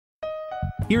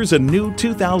Here's a new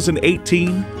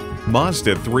 2018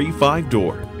 Mazda 3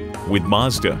 5-door. With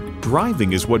Mazda,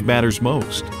 driving is what matters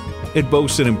most. It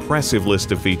boasts an impressive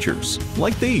list of features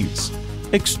like these: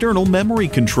 external memory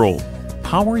control,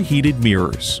 power heated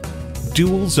mirrors,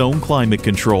 dual zone climate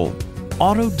control,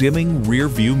 auto dimming rear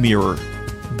view mirror,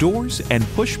 doors and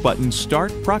push button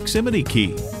start proximity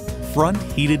key, front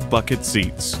heated bucket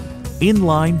seats,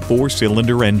 inline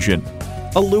 4-cylinder engine,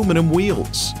 aluminum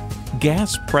wheels,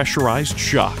 gas pressurized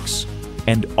shocks,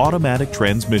 and automatic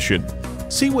transmission.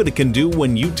 See what it can do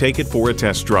when you take it for a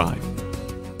test drive.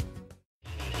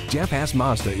 Jeff Haas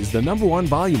Mazda is the #1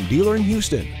 volume dealer in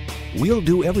Houston. We'll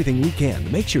do everything we can to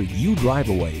make sure you drive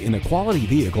away in a quality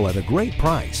vehicle at a great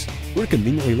price. We're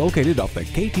conveniently located off the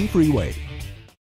Katy freeway.